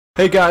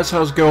Hey guys,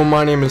 how's it going?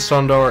 My name is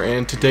Sundar,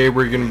 and today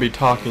we're going to be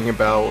talking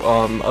about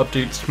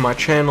updates to my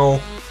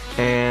channel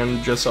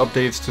and just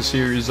updates to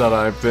series that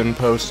I've been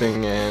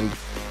posting and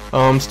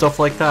stuff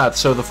like that.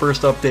 So the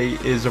first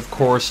update is, of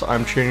course,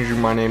 I'm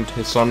changing my name to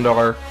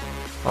Sundar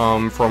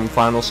from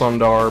Final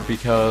Sundar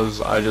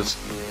because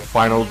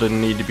Final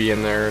didn't need to be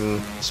in there,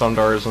 and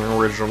Sundar is an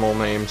original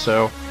name.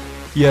 So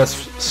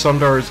yes,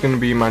 Sundar is going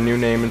to be my new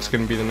name. It's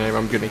going to be the name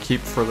I'm going to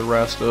keep for the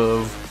rest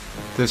of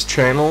this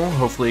channel.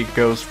 Hopefully it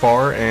goes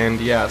far.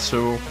 And yeah,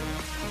 so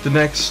the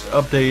next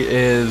update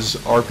is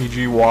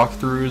RPG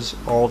walkthroughs.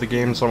 All the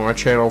games on my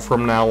channel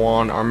from now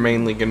on are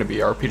mainly going to be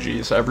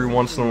RPGs. Every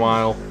once in a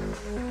while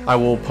I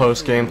will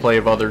post gameplay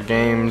of other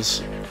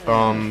games,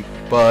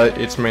 but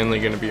it's mainly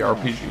going to be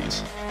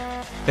RPGs.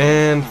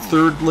 And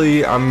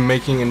thirdly, I'm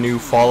making a new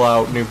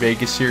Fallout New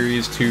Vegas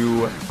series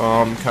to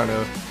kind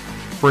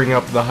of bring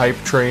up the hype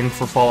train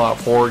for Fallout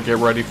 4. Get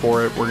ready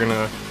for it. We're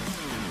gonna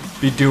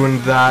be doing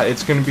that.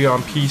 It's going to be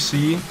on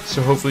PC,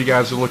 so hopefully you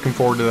guys are looking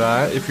forward to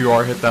that. If you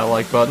are, hit that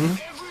like button.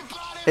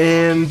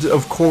 And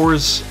of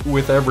course,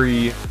 with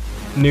every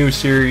new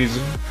series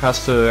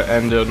has to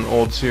end an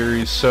old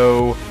series,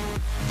 so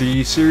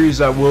the series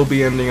that will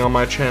be ending on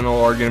my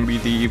channel are going to be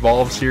the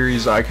Evolve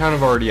series. I kind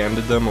of already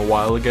ended them a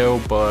while ago,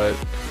 but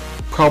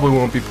probably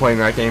won't be playing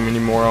that game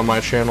anymore on my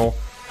channel.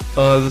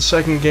 The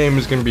second game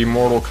is going to be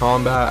Mortal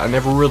Kombat. I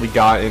never really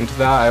got into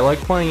that. I like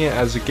playing it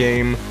as a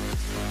game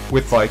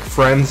with like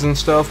friends and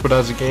stuff, but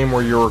as a game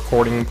where you're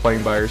recording and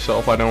playing by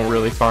yourself, I don't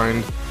really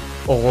find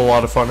a whole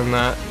lot of fun in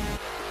that.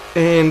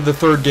 And the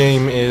third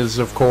game is,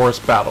 of course,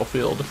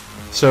 Battlefield.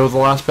 So the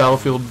last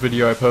Battlefield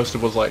video I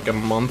posted was like a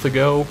month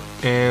ago,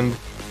 and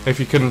if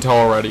you couldn't tell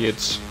already,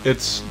 the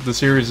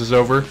series is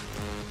over.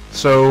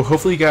 So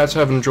hopefully you guys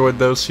have enjoyed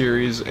those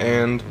series.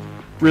 And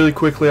really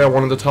quickly, I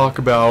wanted to talk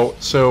about,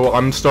 so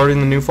I'm starting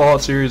the new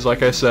Fallout series,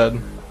 like I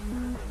said.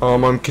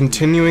 I'm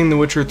continuing The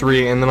Witcher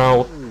 3, and then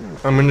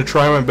I'm going to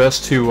try my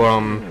best to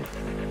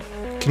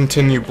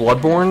continue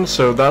Bloodborne.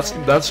 So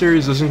that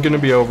series isn't going to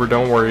be over,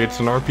 don't worry. It's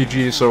an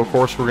RPG, so of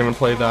course we're going to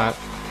play that.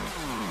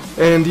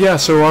 And yeah,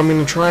 so I'm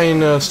going to try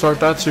and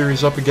start that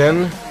series up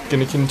again.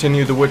 Going to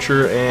continue The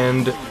Witcher,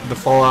 and the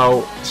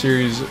Fallout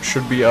series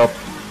should be up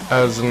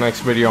as the next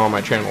video on my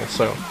channel.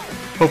 So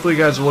hopefully you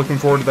guys are looking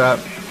forward to that.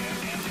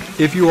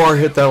 If you are,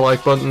 hit that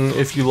like button.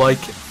 If you like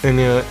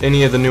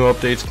any of the new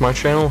updates to my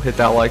channel, hit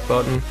that like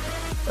button.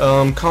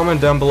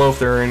 Comment down below if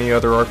there are any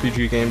other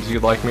RPG games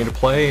you'd like me to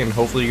play, and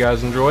hopefully you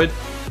guys enjoyed.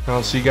 And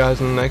I'll see you guys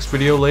in the next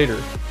video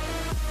later.